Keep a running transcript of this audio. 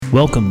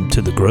Welcome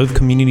to the Grove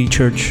Community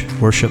Church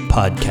Worship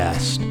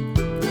Podcast.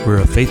 We're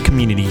a faith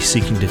community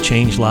seeking to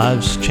change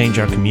lives, change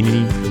our community,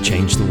 and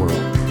change the world.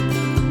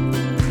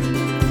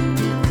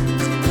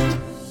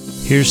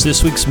 Here's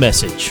this week's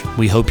message.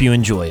 We hope you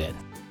enjoy it.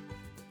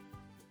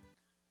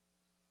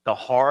 The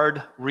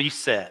hard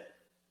reset.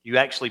 You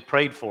actually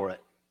prayed for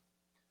it.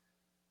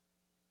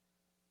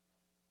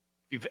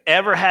 If you've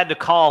ever had to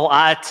call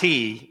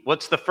IT,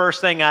 what's the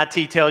first thing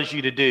IT tells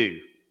you to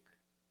do?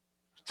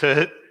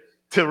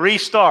 To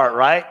restart,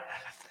 right?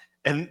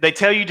 And they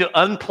tell you to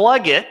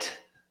unplug it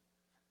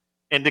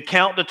and to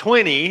count to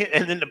 20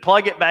 and then to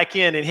plug it back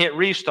in and hit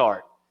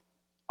restart.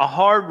 A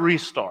hard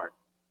restart.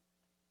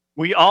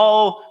 We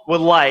all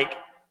would like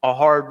a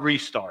hard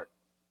restart.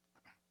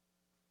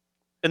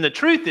 And the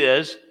truth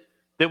is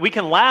that we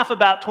can laugh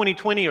about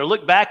 2020 or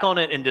look back on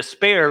it in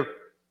despair,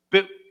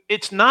 but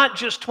it's not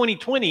just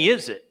 2020,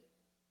 is it?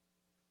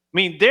 I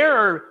mean, there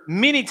are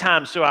many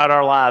times throughout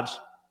our lives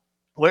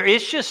where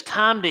it's just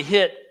time to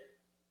hit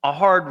a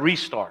hard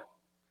restart,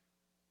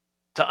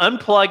 to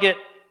unplug it,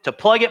 to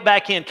plug it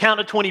back in, count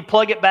to 20,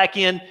 plug it back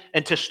in,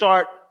 and to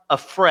start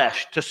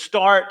afresh, to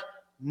start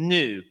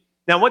new.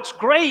 Now, what's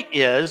great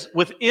is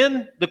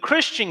within the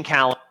Christian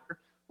calendar,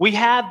 we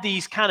have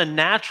these kind of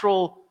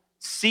natural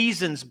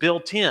seasons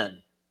built in.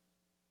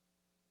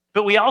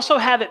 But we also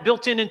have it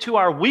built into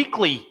our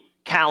weekly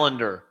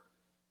calendar,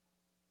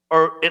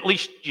 or at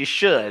least you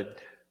should.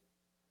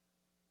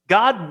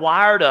 God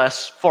wired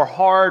us for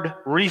hard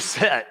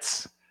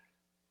resets.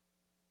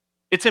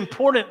 It's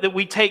important that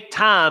we take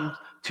time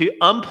to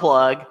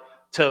unplug,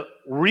 to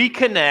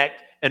reconnect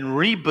and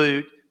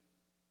reboot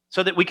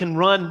so that we can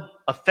run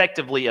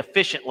effectively,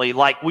 efficiently,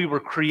 like we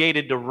were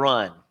created to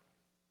run.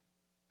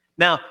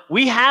 Now,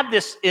 we have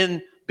this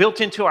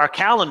built into our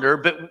calendar,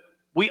 but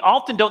we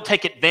often don't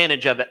take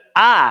advantage of it.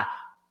 I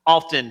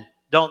often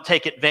don't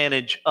take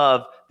advantage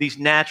of these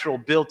natural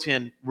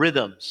built-in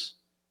rhythms.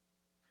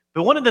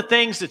 But one of the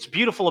things that's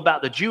beautiful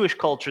about the Jewish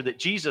culture that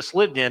Jesus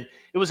lived in,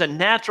 it was a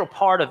natural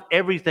part of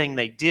everything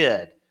they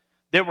did.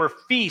 There were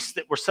feasts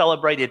that were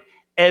celebrated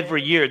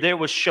every year. There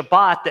was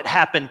Shabbat that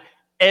happened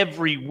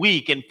every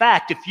week. In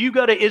fact, if you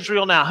go to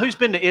Israel now, who's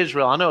been to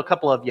Israel? I know a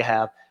couple of you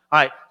have. All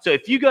right, so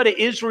if you go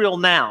to Israel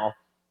now,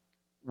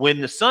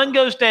 when the sun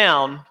goes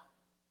down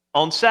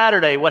on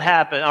Saturday, what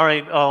happened? All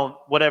right,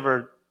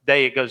 whatever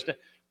day it goes down,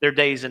 their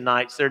days and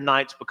nights, their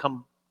nights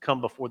come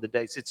before the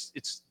days.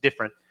 It's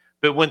different.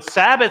 But when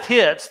Sabbath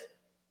hits,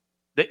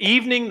 the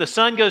evening, the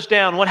sun goes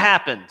down, what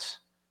happens?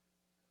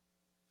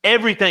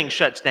 Everything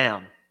shuts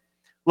down.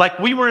 Like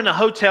we were in a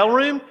hotel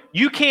room,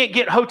 you can't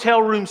get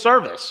hotel room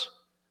service.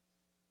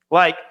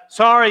 Like,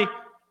 sorry,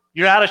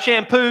 you're out of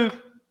shampoo,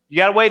 you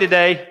got to wait a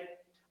day.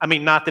 I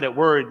mean, not that it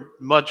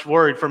much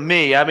worried for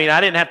me. I mean,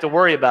 I didn't have to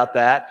worry about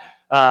that.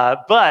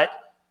 But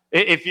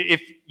if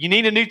you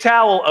need a new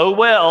towel, oh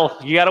well,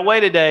 you got to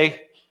wait a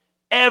day.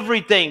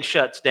 Everything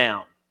shuts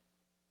down.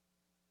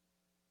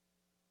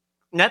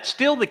 And that's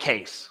still the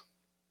case.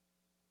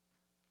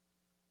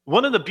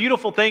 One of the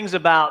beautiful things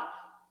about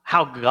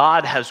how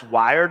God has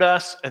wired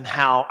us and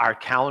how our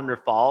calendar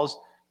falls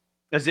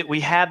is that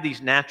we have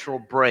these natural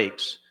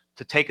breaks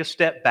to take a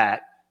step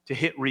back, to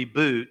hit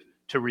reboot,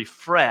 to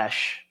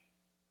refresh,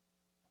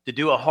 to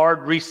do a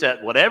hard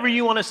reset, whatever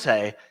you want to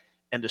say,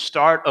 and to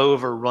start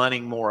over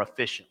running more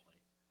efficiently.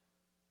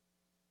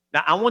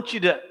 Now, I want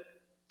you to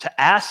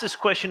ask this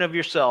question of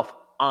yourself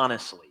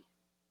honestly.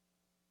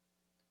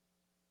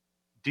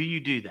 Do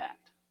you do that?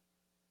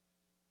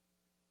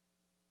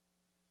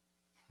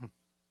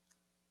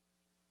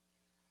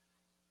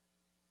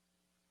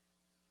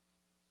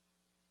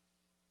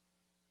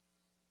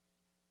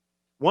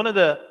 One of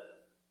the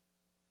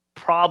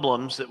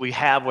problems that we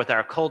have with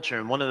our culture,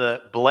 and one of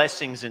the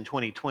blessings in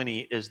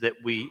 2020, is that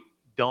we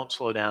don't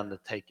slow down to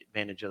take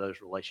advantage of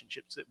those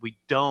relationships, that we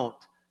don't,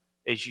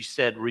 as you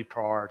said,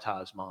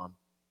 reprioritize, Mom,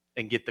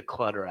 and get the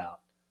clutter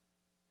out.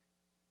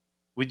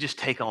 We just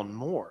take on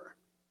more.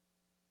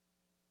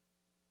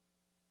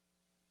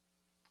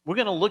 We're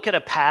going to look at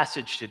a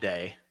passage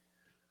today,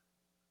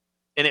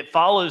 and it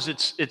follows,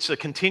 it's a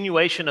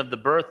continuation of the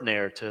birth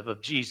narrative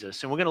of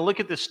Jesus. And we're going to look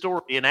at this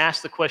story and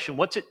ask the question,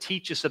 what's it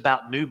teach us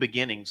about new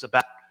beginnings,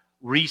 about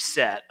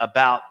reset,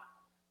 about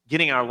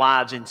getting our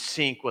lives in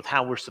sync with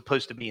how we're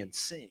supposed to be in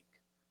sync?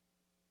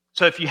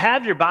 So if you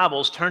have your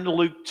Bibles, turn to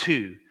Luke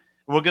 2.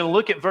 And we're going to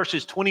look at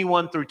verses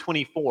 21 through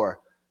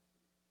 24.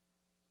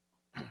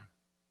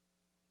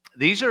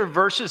 These are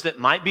verses that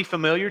might be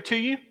familiar to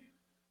you.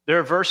 There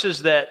are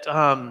verses that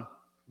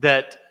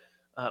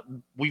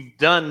we've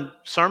done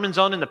sermons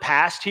on in the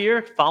past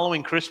here,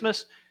 following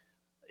Christmas.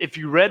 If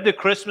you read the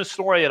Christmas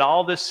story at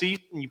all this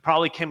season, you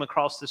probably came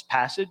across this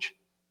passage.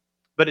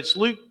 But it's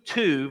Luke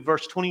 2,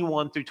 verse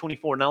 21 through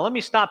 24. Now, let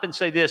me stop and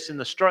say this in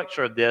the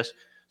structure of this.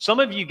 Some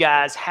of you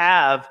guys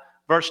have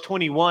verse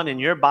 21 in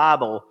your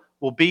Bible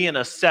will be in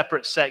a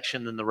separate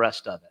section than the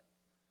rest of it.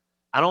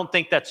 I don't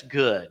think that's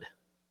good.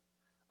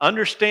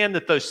 Understand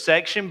that those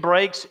section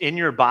breaks in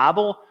your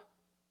Bible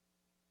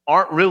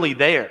aren't really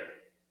there.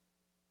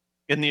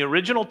 In the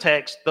original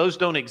text, those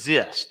don't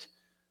exist.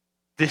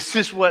 This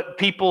is what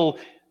people,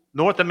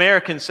 North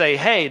Americans say,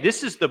 hey,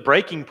 this is the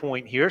breaking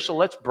point here, so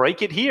let's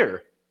break it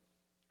here.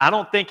 I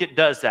don't think it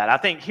does that. I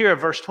think here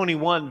verse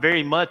 21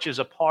 very much is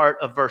a part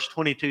of verse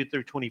 22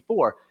 through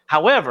 24.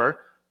 However,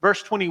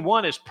 verse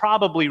 21 is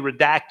probably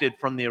redacted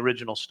from the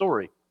original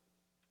story,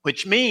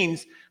 which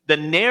means the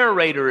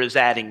narrator is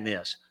adding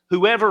this.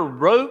 Whoever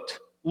wrote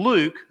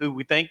Luke, who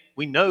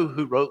we know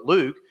who wrote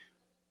Luke,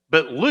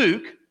 but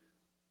Luke,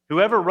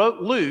 whoever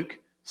wrote Luke,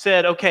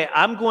 said, okay,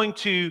 I'm going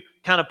to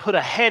kind of put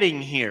a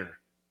heading here.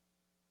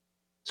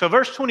 So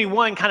verse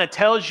 21 kind of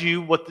tells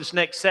you what this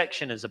next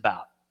section is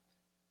about.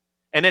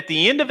 And at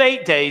the end of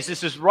 8 days,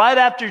 this is right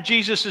after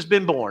Jesus has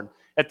been born,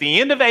 at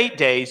the end of 8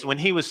 days, when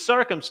he was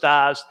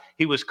circumcised,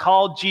 he was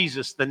called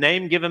Jesus, the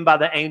name given by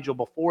the angel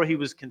before he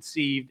was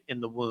conceived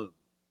in the womb.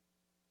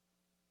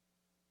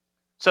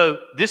 So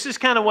this is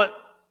kind of what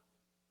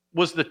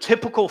was the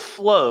typical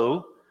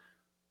flow,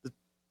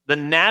 the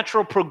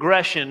natural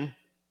progression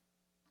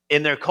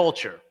in their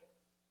culture.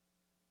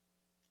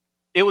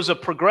 It was a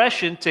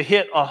progression to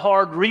hit a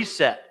hard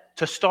reset,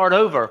 to start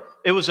over.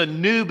 It was a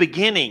new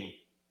beginning.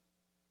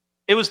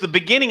 It was the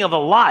beginning of a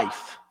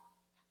life.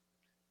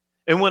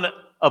 And when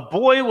a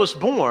boy was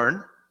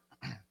born,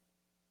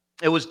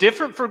 it was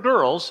different for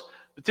girls,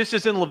 but this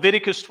is in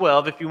Leviticus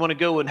 12 if you want to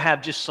go and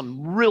have just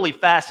some really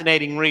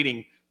fascinating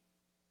reading.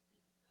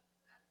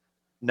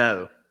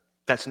 No,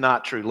 that's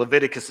not true.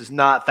 Leviticus is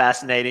not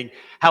fascinating.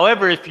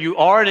 However, if you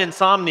are an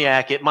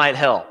insomniac, it might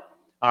help.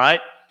 All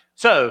right?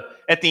 So,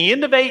 at the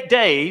end of 8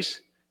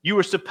 days, you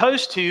were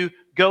supposed to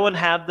go and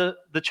have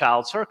the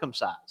child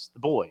circumcised, the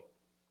boy.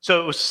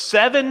 So, it was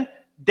 7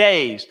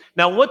 days.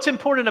 Now, what's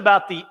important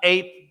about the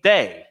 8th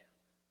day?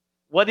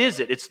 What is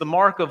it? It's the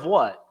mark of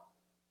what?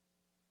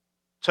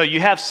 So,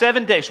 you have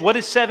 7 days. What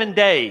is 7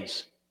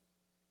 days?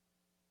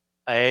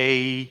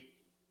 A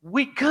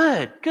week.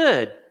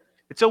 Good.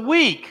 It's a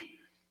week.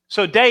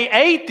 So, day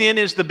 8 then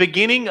is the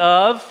beginning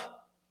of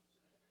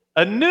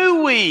a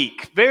new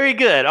week. Very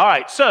good. All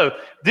right. So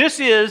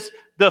this is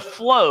the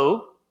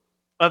flow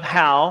of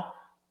how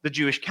the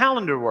Jewish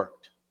calendar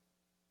worked.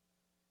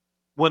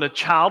 When a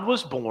child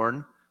was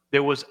born,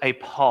 there was a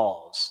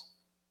pause.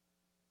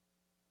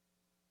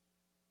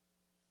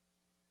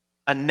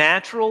 A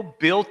natural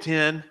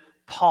built-in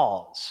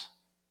pause.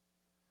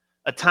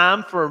 A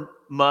time for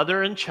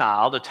mother and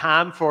child, a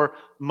time for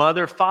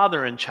mother,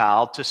 father, and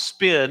child to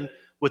spend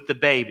with the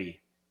baby.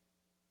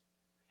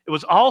 It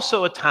was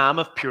also a time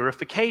of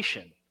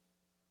purification.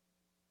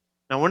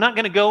 Now, we're not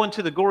going to go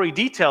into the gory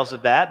details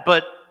of that,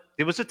 but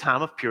it was a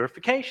time of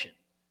purification.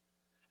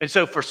 And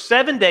so for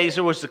 7 days,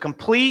 there was a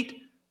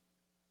complete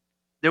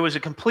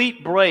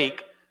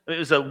break. It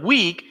was a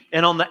week,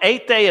 and on the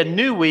 8th day, a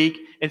new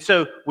week. And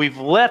so we've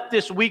left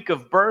this week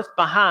of birth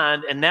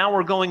behind, and now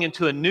we're going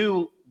into a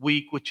new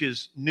week, which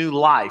is new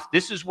life.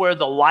 This is where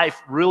the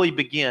life really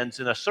begins.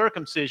 And a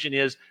circumcision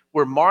is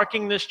we're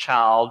marking this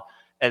child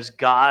as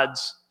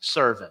God's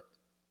servant.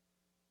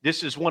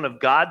 This is one of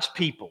God's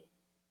people.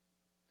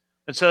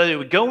 And so they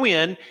would go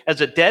in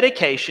as a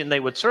dedication,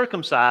 they would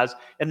circumcise,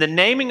 and the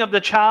naming of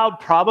the child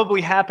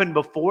probably happened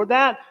before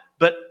that,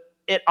 but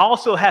it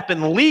also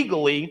happened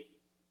legally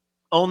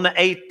on the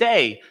 8th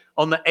day.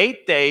 On the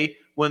 8th day,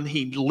 when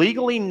he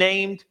legally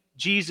named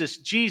Jesus,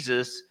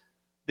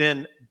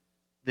 then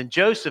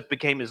Joseph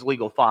became his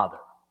legal father.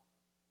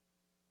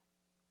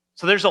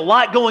 So there's a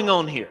lot going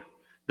on here.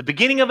 The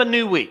beginning of a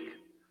new week,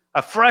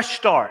 a fresh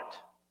start.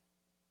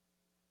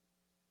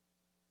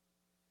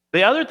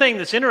 The other thing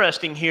that's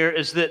interesting here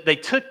is that they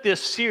took this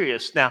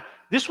serious. Now,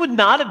 this would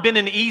not have been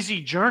an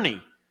easy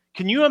journey.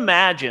 Can you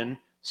imagine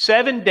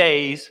 7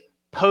 days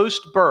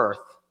post-birth?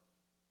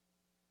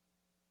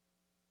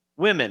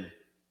 Women,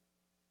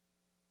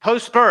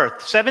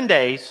 post-birth, 7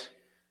 days,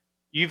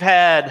 you've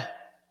had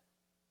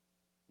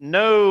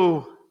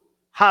no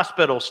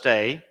hospital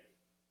stay.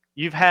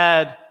 You've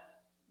had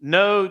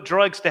no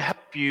drugs to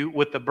help you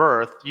with the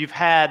birth. You've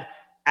had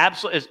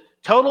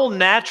total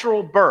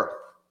natural birth.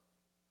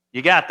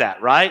 You got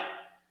that, right?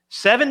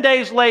 7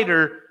 days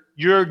later,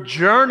 you're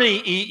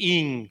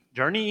journeying.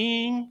 How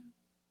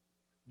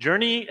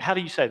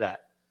do you say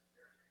that?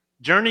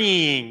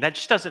 Journeying. That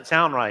just doesn't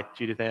sound right,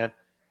 Judith Ann.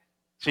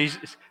 She's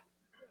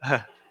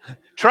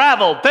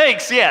traveled.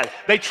 Thanks. Yeah,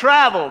 they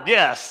traveled.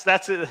 Yes,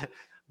 that's it.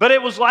 But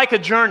it was like a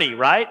journey,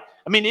 right?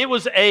 I mean, it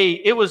was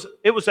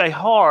a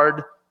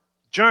hard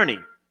journey.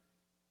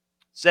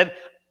 They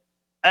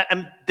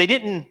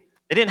didn't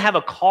have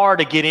a car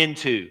to get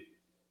into.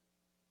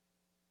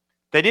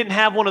 They didn't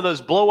have one of those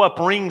blow-up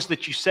rings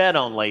that you sat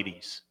on,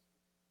 ladies,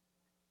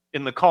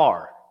 in the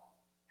car,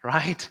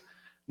 right?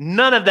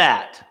 None of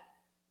that.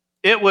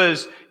 It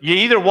was, you're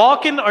either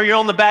walking or you're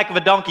on the back of a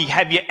donkey.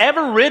 Have you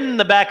ever ridden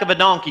the back of a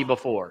donkey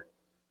before?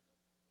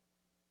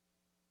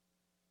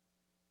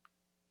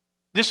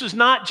 This was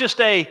not just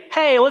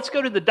hey, let's go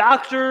to the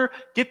doctor,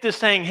 get this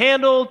thing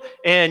handled,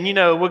 and,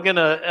 we're going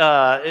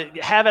to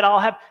have it all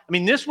happen. I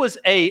mean, this was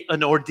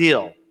an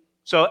ordeal.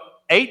 So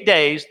 8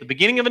 days, the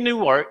beginning of a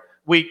new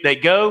week, they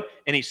go,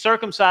 and he's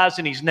circumcised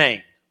and he's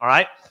named, all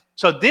right?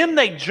 So then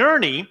they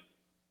journey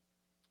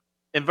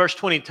in verse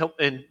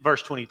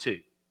 22.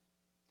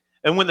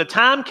 And when the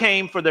time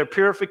came for their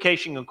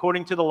purification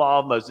according to the law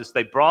of Moses,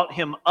 they brought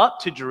him up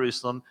to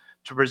Jerusalem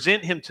to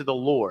present him to the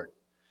Lord.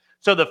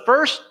 So the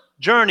first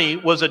journey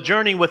was a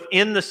journey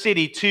within the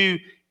city to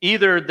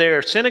either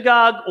their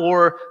synagogue,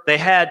 or they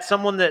had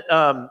someone that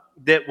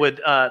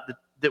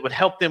would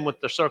help them with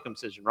the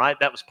circumcision. Right,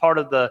 that was part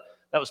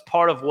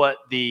of what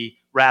the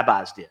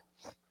rabbis did.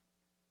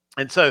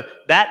 And so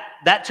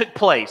that took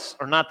place,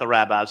 or not the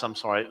rabbis, I'm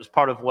sorry, it was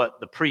part of what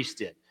the priests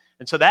did.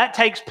 And so that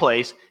takes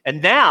place,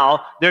 and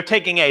now they're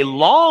taking a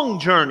long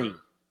journey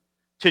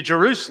to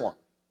Jerusalem.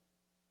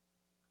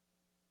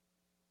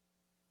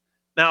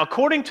 Now,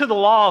 according to the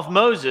law of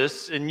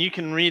Moses, and you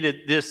can read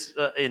this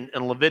in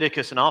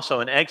Leviticus and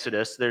also in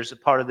Exodus, there's a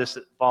part of this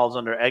that falls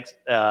under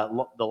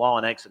the law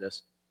in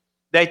Exodus.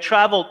 They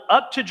traveled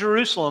up to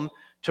Jerusalem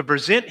to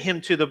present him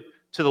to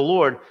the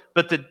Lord,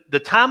 but the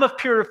time of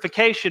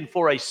purification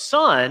for a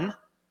son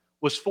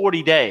was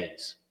 40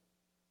 days.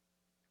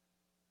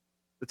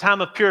 The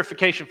time of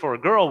purification for a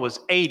girl was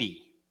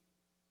 80.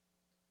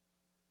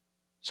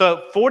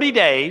 So 40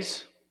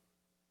 days,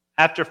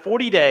 after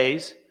 40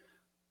 days,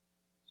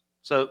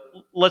 so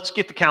let's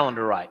get the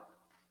calendar right.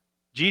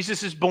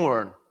 Jesus is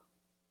born,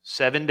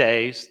 7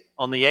 days.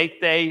 On the 8th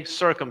day,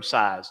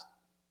 circumcised,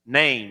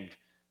 named.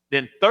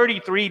 Then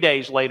 33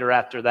 days later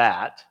after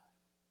that,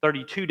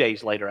 32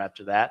 days later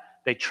after that,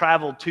 they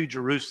traveled to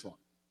Jerusalem.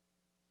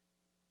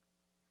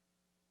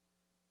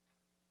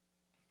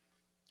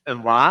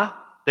 And why?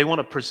 They want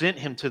to present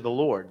him to the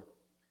Lord.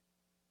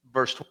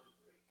 Verse 20.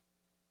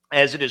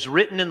 As it is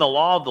written in the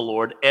law of the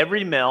Lord,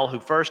 every male who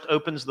first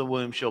opens the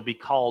womb shall be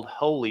called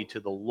holy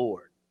to the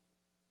Lord.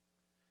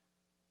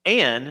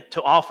 And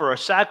to offer a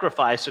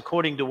sacrifice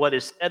according to what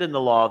is said in the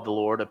law of the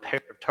Lord, a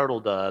pair of turtle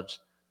doves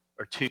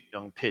or 2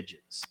 young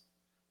pigeons.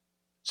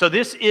 So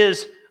this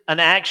is an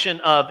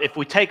action of, if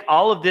we take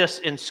all of this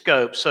in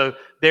scope, so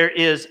there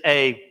is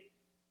it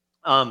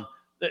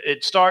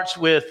starts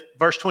with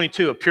verse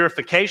 22, a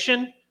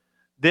purification.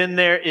 Then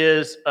there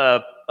is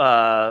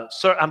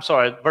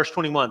verse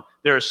 21.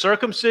 There is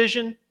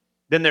circumcision,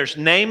 then there's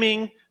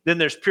naming, then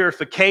there's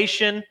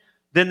purification,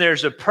 then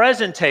there's a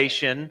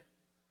presentation,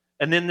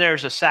 and then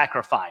there's a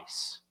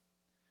sacrifice.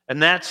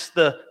 And that's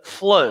the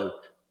flow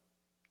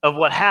of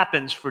what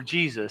happens for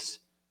Jesus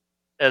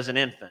as an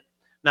infant.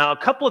 Now, a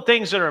couple of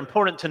things that are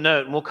important to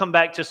note, and we'll come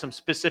back to some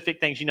specific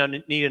things you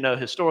need to know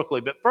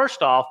historically. But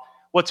first off,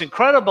 what's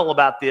incredible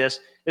about this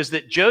is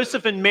that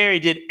Joseph and Mary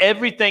did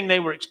everything they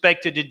were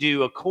expected to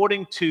do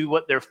according to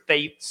what their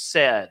faith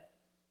said,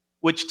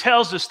 which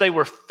tells us they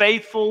were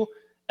faithful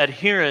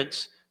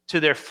adherents to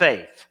their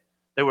faith.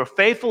 They were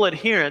faithful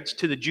adherents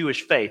to the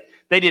Jewish faith.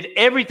 They did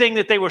everything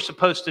that they were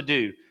supposed to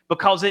do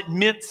because it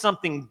meant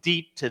something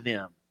deep to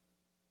them.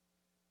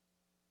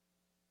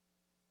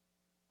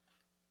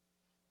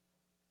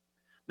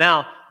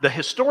 Now, the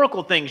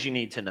historical things you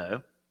need to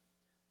know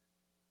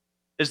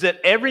is that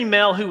every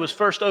male who was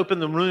first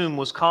opened the womb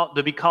was called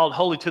to be called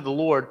holy to the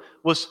Lord,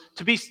 was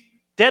to be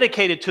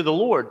dedicated to the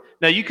Lord.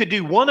 Now, you could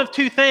do one of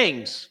two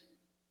things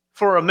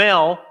for a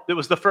male that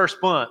was the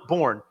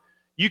firstborn.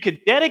 You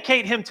could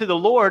dedicate him to the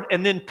Lord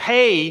and then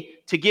pay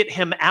to get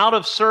him out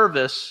of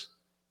service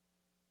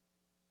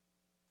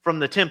from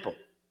the temple.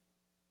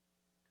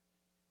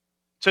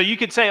 So you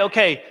could say,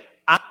 okay,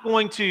 I'm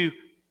going to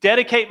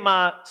dedicate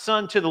my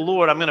son to the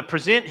Lord. I'm going to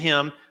present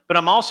him, but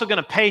I'm also going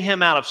to pay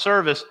him out of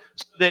service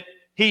so that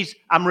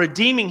I'm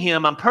redeeming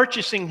him. I'm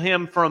purchasing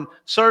him from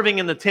serving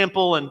in the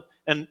temple and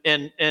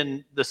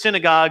the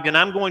synagogue, and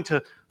I'm going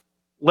to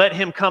let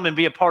him come and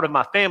be a part of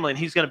my family, and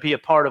he's going to be a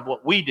part of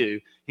what we do.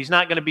 He's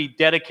not going to be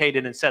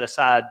dedicated and set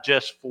aside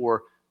just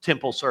for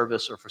temple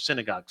service or for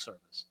synagogue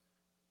service.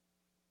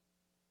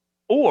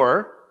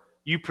 Or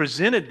you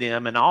presented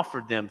them and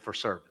offered them for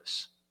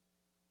service.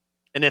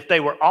 And if they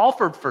were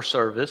offered for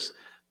service,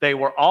 they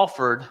were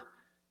offered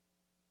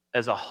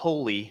as a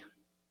holy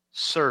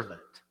servant.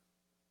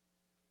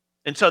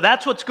 And so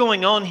that's what's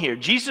going on here.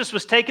 Jesus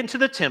was taken to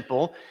the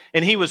temple,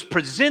 and he was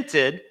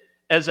presented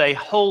as a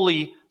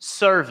holy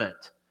servant.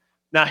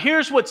 Now,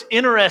 here's what's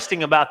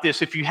interesting about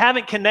this, if you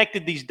haven't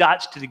connected these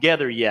dots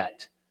together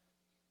yet.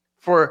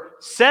 For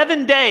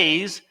 7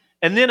 days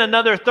and then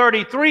another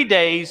 33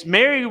 days,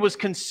 Mary was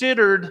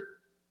considered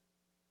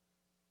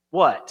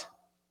what?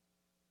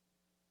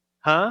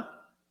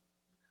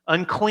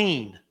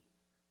 Unclean.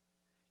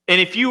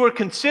 And if you were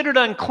considered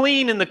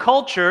unclean in the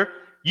culture,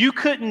 you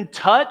couldn't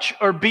touch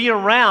or be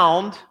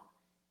around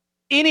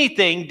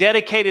anything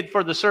dedicated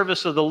for the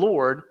service of the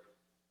Lord,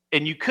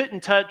 and you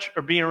couldn't touch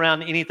or be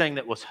around anything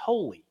that was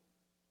holy.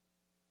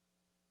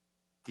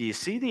 Do you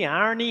see the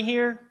irony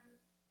here?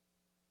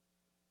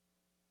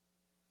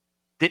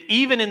 That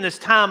even in this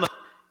time of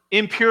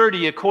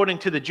impurity according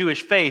to the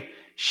Jewish faith,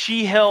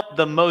 she held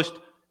the most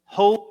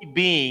holy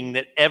being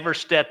that ever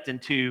stepped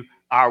into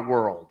our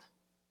world.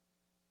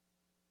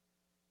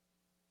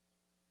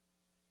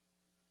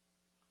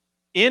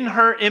 In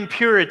her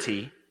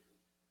impurity,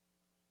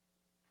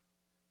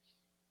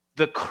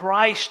 the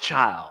Christ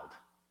child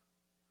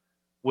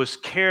was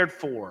cared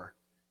for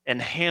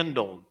and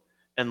handled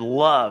and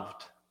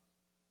loved.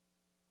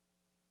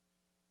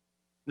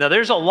 Now,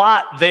 there's a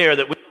lot there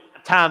that we don't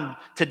have time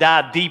to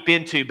dive deep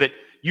into, but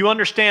you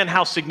understand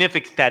how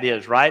significant that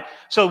is, right?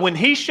 So when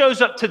he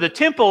shows up to the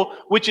temple,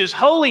 which is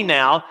holy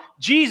now,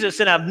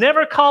 Jesus, and I've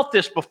never caught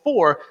this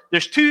before,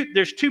 there's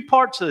two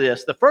parts of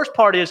this. The first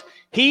part is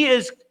he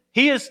is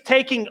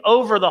taking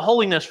over the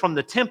holiness from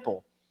the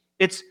temple.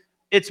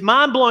 It's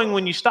mind-blowing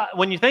when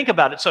you think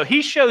about it. So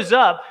he shows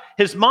up,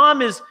 his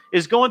mom is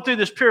going through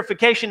this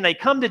purification, they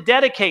come to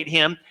dedicate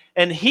him,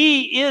 and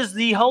he is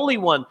the Holy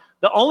One.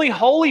 The only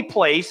holy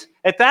place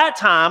at that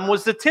time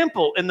was the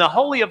temple, and the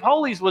Holy of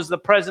Holies was the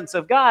presence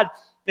of God.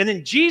 And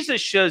then Jesus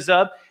shows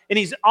up, and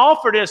he's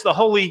offered as the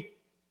holy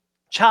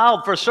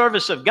child for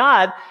service of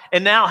God,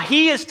 and now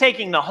he is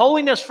taking the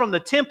holiness from the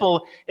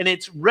temple, and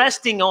it's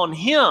resting on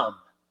him.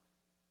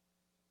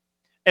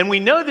 And we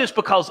know this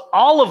because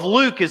all of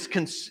Luke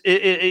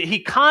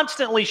he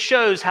constantly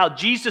shows how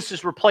Jesus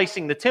is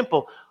replacing the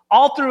temple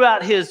all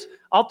throughout his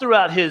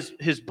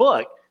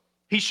book.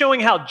 He's showing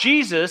how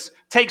Jesus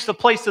takes the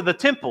place of the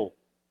temple.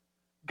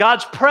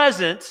 God's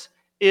presence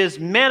is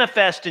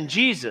manifest in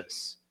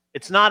Jesus.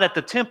 It's not at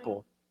the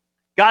temple.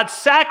 God's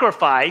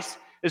sacrifice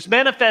is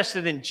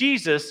manifested in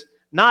Jesus,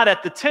 not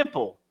at the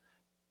temple.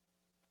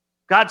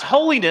 God's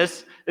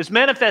holiness is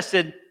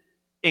manifested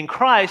in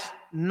Christ,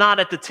 not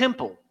at the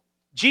temple.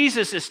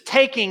 Jesus is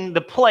taking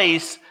the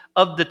place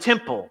of the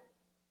temple.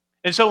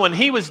 And so when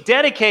he was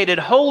dedicated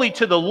holy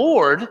to the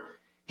Lord,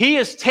 he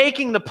is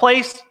taking the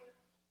place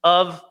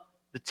of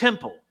the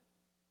temple,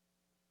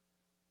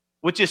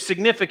 which is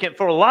significant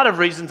for a lot of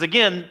reasons.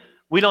 Again,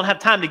 we don't have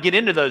time to get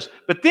into those.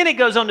 But then it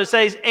goes on to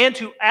say, and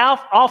to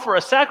offer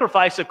a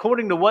sacrifice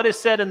according to what is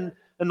said in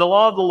the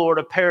law of the Lord,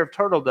 a pair of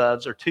turtle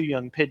doves or 2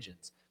 young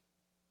pigeons.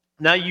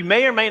 Now, you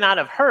may or may not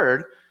have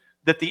heard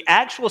that the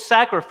actual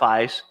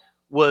sacrifice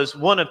was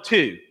one of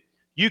two.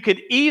 You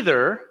could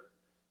either,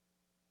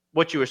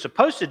 what you were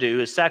supposed to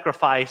do is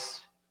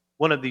sacrifice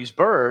one of these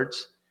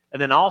birds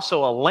and then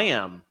also a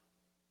lamb.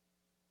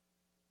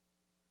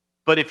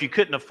 But if you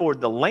couldn't afford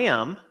the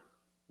lamb,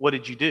 what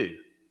did you do?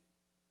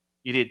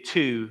 You did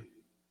 2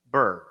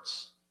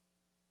 birds.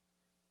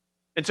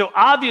 And so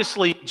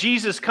obviously,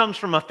 Jesus comes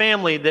from a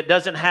family that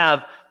doesn't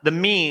have the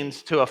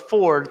means to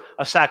afford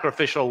a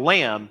sacrificial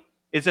lamb.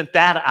 Isn't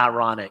that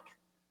ironic?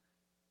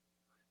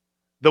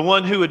 The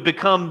one who would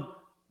become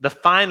the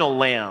final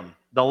lamb,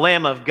 the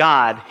Lamb of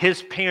God,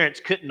 his parents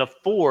couldn't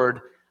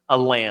afford a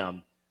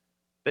lamb.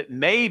 But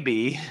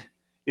maybe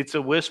it's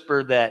a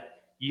whisper that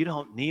you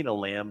don't need a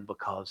lamb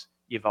because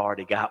you've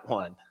already got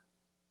one.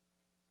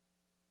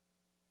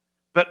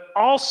 But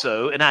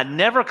also, and I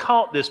never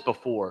caught this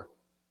before,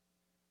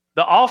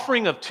 the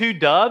offering of 2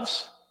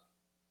 doves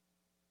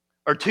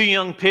or 2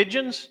 young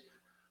pigeons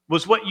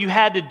was what you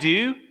had to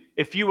do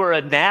if you were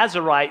a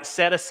Nazirite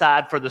set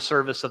aside for the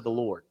service of the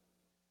Lord.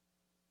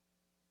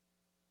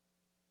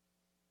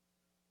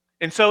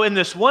 And so in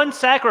this one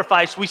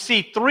sacrifice, we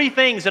see 3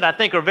 things that I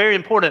think are very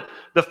important.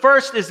 The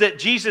first is that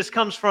Jesus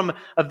comes from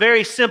a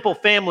very simple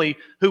family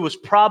who was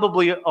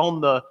probably on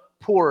the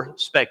poor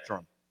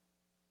spectrum.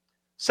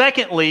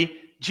 Secondly,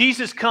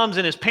 Jesus comes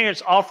and his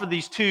parents offer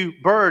these 2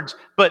 birds,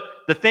 but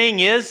the thing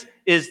is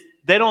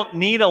they don't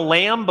need a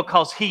lamb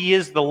because he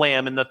is the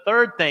lamb. And the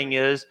third thing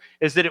is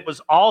that it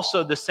was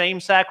also the same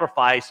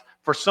sacrifice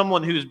for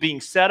someone who's being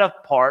set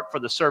apart for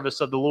the service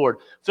of the Lord.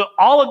 So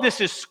all of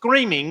this is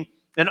screaming,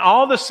 and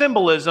all the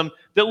symbolism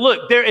that,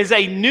 look, there is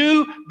a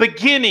new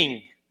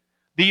beginning.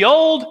 The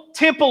old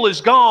temple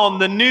is gone,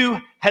 the new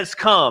has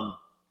come.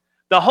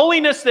 The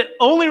holiness that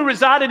only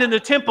resided in the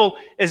temple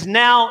is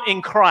now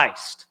in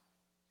Christ.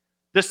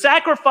 The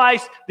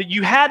sacrifice that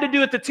you had to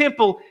do at the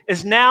temple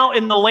is now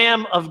in the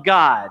Lamb of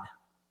God.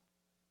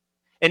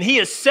 And he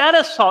is set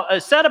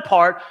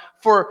apart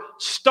for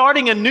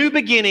starting a new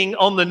beginning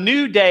on the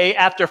new day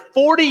after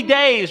 40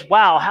 days.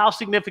 Wow, how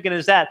significant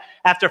is that?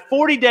 After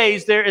 40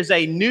 days, there is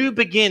a new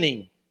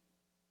beginning.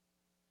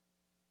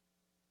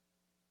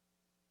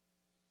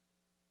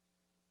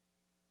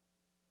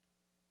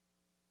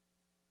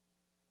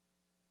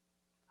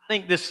 I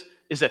think this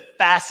is a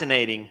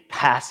fascinating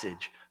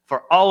passage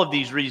for all of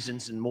these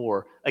reasons and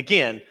more.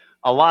 Again,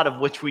 a lot of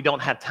which we don't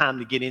have time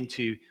to get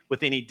into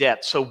with any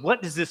depth. So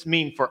what does this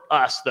mean for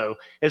us, though,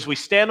 as we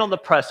stand on the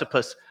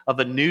precipice of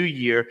a new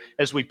year,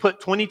 as we put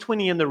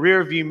 2020 in the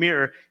rearview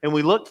mirror, and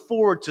we look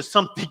forward to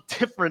something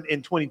different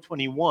in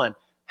 2021?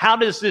 How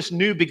does this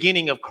new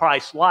beginning of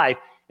Christ's life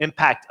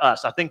impact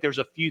us? I think there's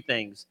a few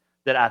things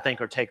that I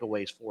think are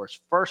takeaways for us.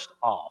 First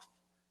off,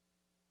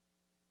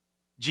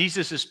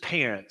 Jesus'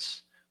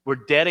 parents were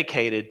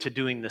dedicated to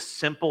doing the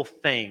simple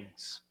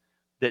things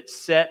that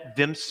set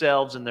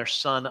themselves and their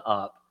son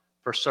up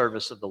for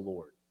service of the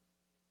Lord.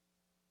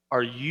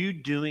 Are you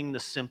doing the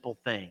simple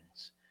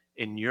things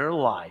in your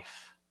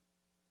life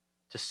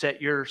to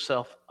set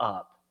yourself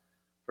up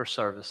for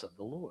service of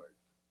the Lord?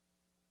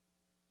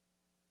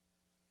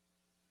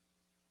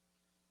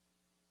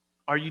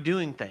 Are you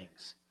doing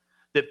things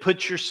that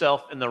put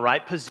yourself in the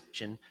right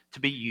position to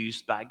be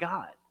used by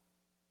God?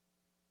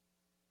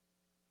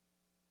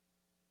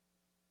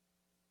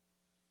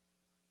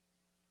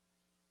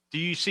 Do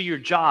you see your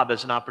job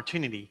as an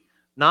opportunity,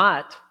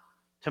 not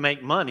to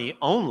make money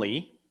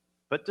only,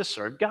 but to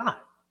serve God?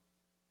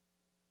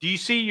 Do you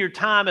see your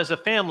time as a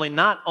family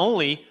not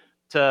only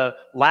to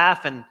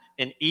laugh and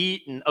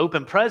eat and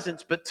open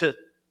presents, but to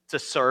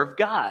serve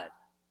God?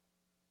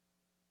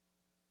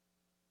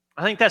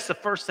 I think that's the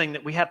first thing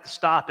that we have to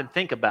stop and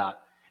think about.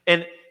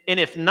 And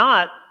if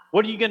not,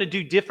 what are you going to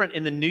do different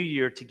in the new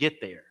year to get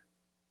there?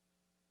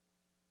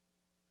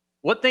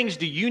 What things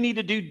do you need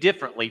to do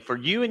differently for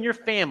you and your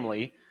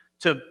family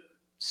to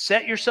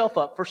set yourself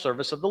up for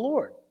service of the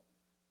Lord?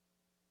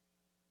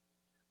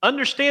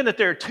 Understand that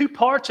there are two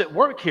parts at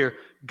work here.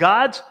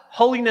 God's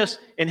holiness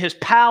and His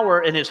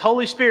power and His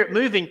Holy Spirit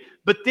moving,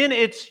 but then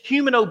it's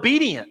human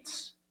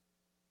obedience.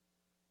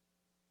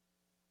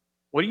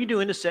 What are you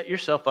doing to set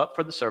yourself up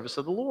for the service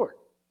of the Lord?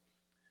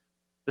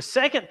 The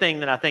second thing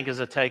that I think is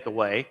a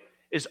takeaway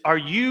is, are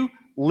you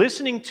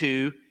listening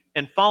to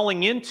and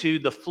falling into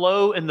the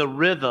flow and the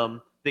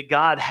rhythm that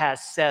God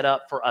has set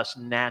up for us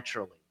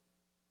naturally?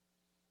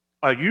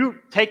 Are you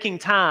taking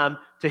time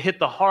to hit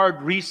the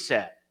hard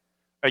reset?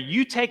 Are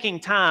you taking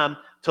time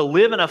to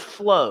live in a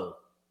flow?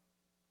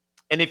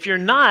 And if you're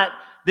not,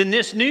 then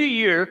this new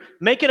year,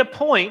 make it a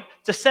point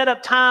to set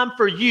up time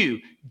for you,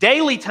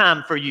 daily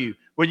time for you,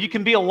 where you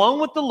can be alone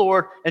with the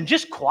Lord and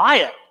just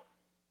quiet,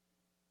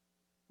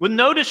 with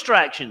no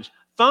distractions,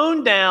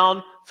 phone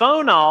down,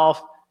 phone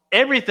off,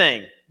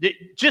 everything.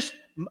 Just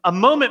a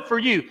moment for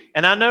you.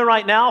 And I know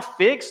right now,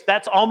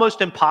 that's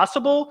almost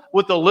impossible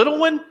with the little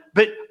one,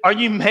 but are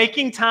you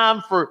making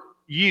time for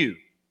you?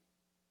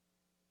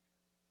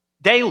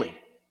 Daily.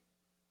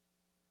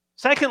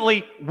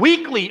 Secondly,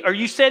 weekly, are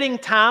you setting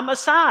time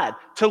aside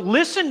to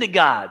listen to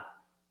God,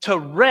 to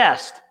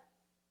rest?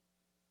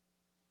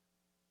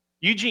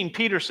 Eugene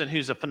Peterson,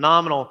 who's a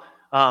phenomenal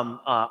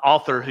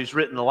author who's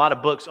written a lot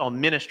of books on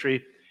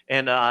ministry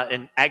and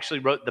actually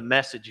wrote The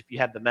Message, if you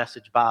have the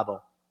Message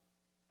Bible.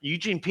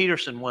 Eugene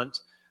Peterson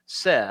once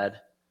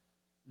said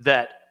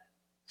that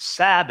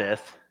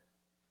Sabbath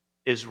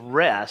is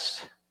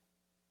rest,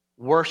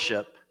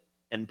 worship,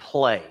 and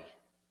play.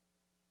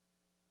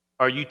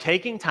 Are you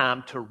taking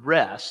time to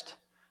rest,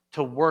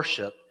 to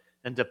worship,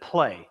 and to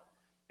play?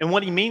 And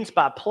what he means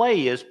by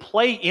play is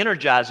play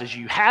energizes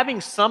you.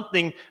 Having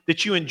something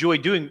that you enjoy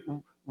doing,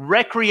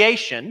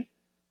 recreation.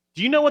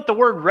 Do you know what the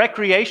word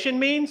recreation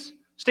means?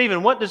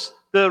 Stephen, what does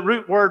the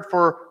root word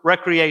for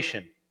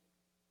recreation?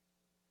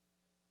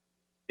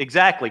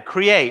 Exactly,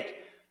 create.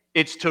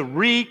 It's to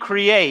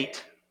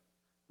recreate.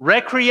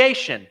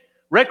 Recreation.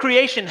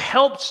 Recreation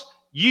helps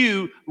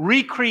you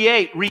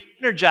recreate,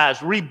 re-energize,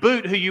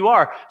 reboot who you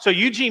are. So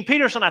Eugene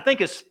Peterson, I think,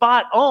 is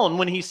spot on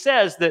when he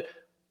says that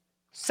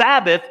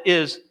Sabbath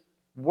is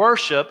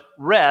worship,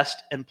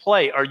 rest, and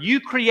play. Are you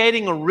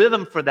creating a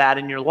rhythm for that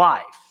in your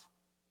life?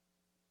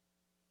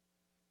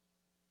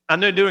 I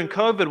know during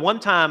COVID, one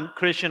time,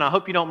 Christian, I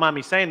hope you don't mind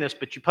me saying this,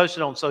 but you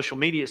posted on social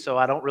media, so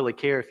I don't really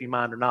care if you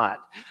mind or not.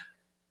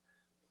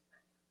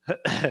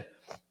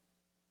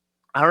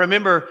 I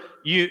remember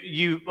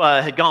you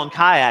had gone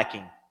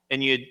kayaking,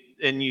 and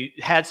you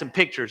had some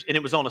pictures, and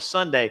it was on a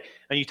Sunday,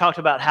 and you talked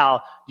about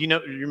how, you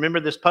remember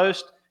this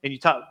post? And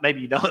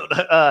maybe you don't.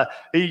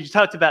 You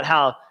talked about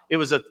how it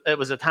was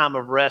a time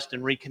of rest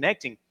and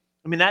reconnecting.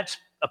 I mean, that's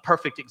a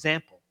perfect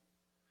example.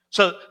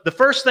 So the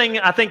first thing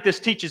I think this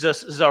teaches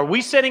us is, are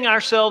we setting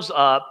ourselves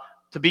up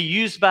to be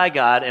used by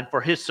God and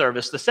for His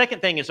service? The second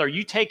thing is, are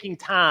you taking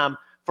time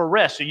for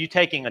rest? Are you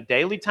taking a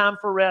daily time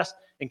for rest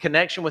in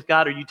connection with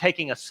God? Are you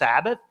taking a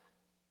Sabbath?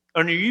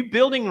 Or are you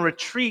building a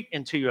retreat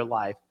into your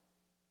life?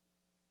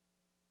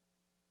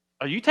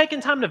 Are you taking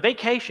time to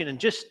vacation and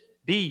just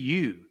be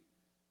you?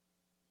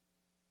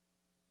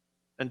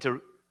 And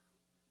to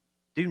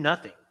do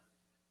nothing.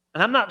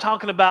 And I'm not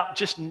talking about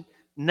just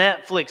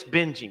Netflix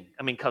binging.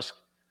 I mean, because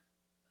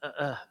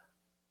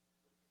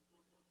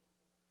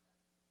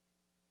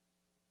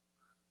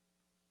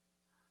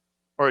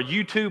or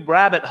YouTube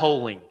rabbit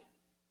holing,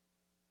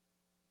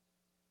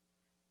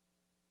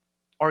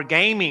 or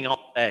gaming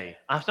all day.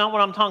 That's not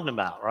what I'm talking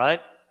about, right?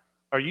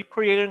 Are you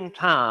creating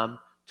time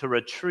to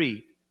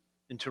retreat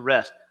and to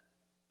rest?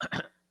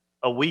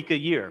 A week a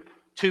year,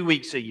 2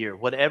 weeks a year,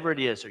 whatever it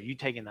is, are you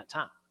taking that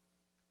time?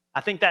 I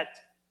think that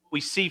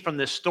we see from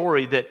this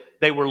story that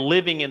they were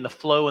living in the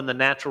flow and the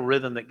natural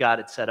rhythm that God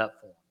had set up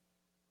for them.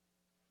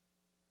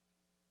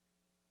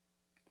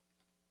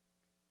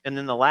 And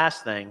then the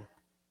last thing,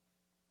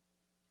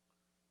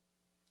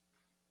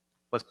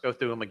 let's go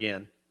through them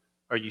again.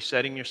 Are you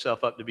setting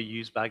yourself up to be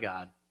used by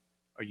God?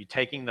 Are you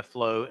taking the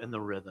flow and the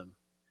rhythm?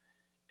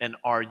 And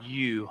are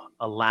you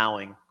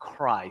allowing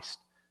Christ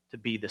to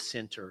be the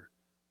center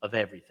of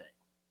everything?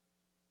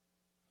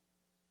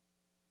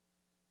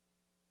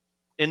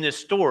 In this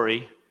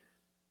story,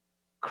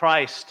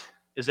 Christ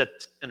is at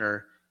the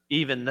center,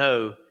 even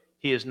though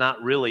He is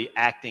not really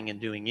acting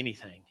and doing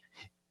anything.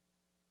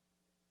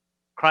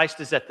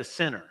 Christ is at the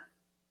center.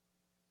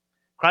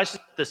 Christ is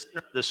at the center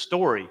of the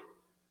story,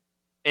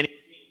 and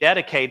He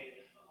dedicated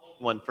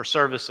one for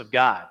service of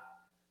God.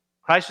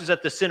 Christ is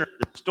at the center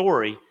of the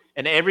story,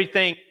 And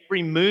everything,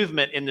 every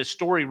movement in the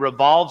story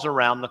revolves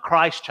around the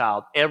Christ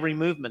child, every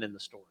movement in the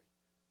story.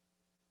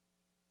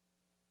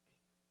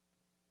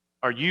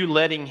 Are you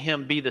letting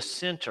him be the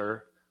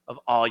center of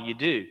all you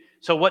do?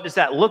 So what does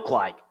that look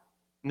like?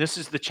 And this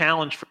is the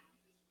challenge for you.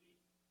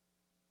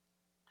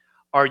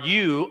 Are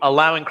you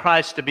allowing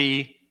Christ to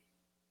be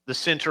the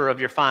center of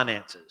your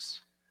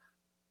finances?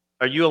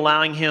 Are you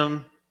allowing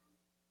him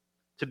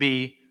to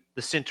be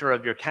the center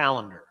of your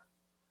calendar?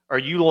 Are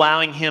you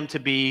allowing him to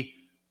be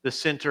the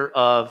center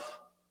of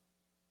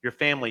your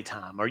family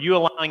time? Are you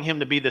allowing him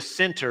to be the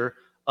center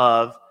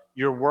of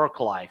your work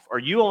life? Are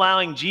you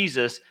allowing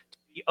Jesus to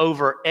be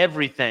over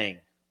everything?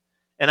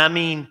 And I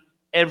mean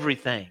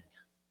everything.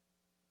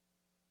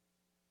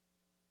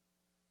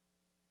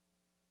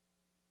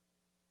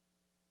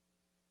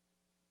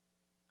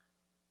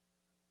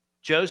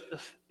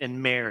 Joseph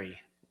and Mary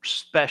were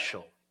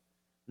special,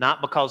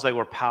 not because they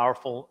were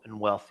powerful and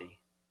wealthy,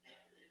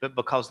 but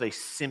because they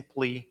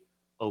simply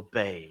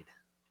obeyed.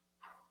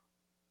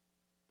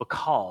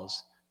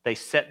 Because they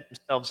set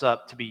themselves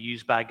up to be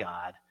used by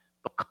God,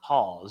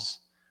 because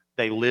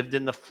they lived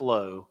in the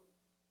flow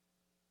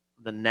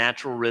of the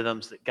natural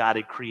rhythms that God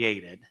had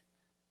created,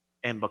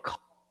 and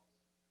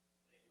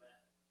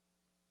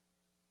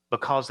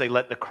because they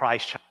let the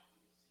Christ child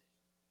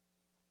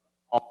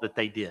all that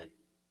they did.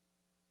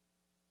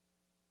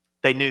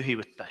 They knew he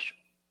was special.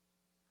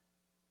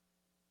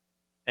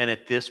 And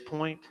at this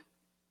point,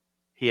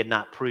 he had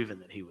not proven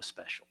that he was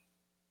special.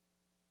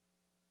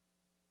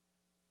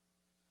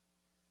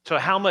 So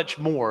how much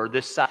more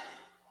this side of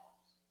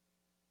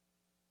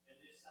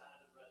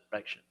the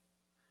resurrection?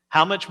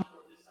 How much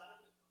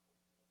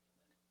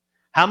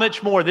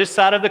more this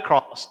side of the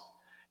cross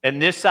and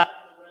this side of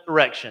the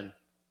resurrection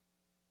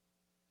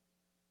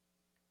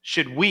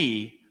should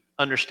we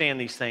understand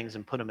these things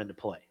and put them into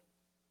play?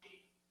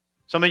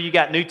 Some of you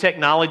got new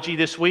technology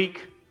this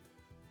week.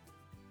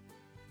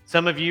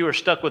 Some of you are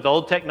stuck with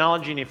old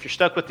technology, and if you're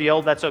stuck with the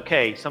old, that's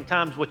okay.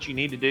 Sometimes what you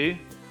need to do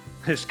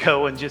is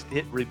go and just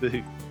hit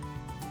reboot.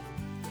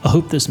 I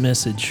hope this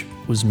message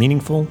was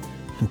meaningful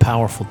and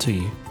powerful to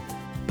you,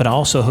 but I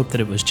also hope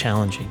that it was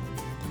challenging.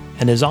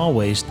 And as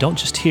always, don't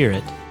just hear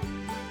it,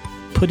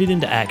 put it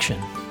into action.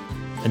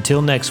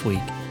 Until next week,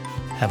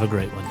 have a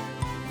great one.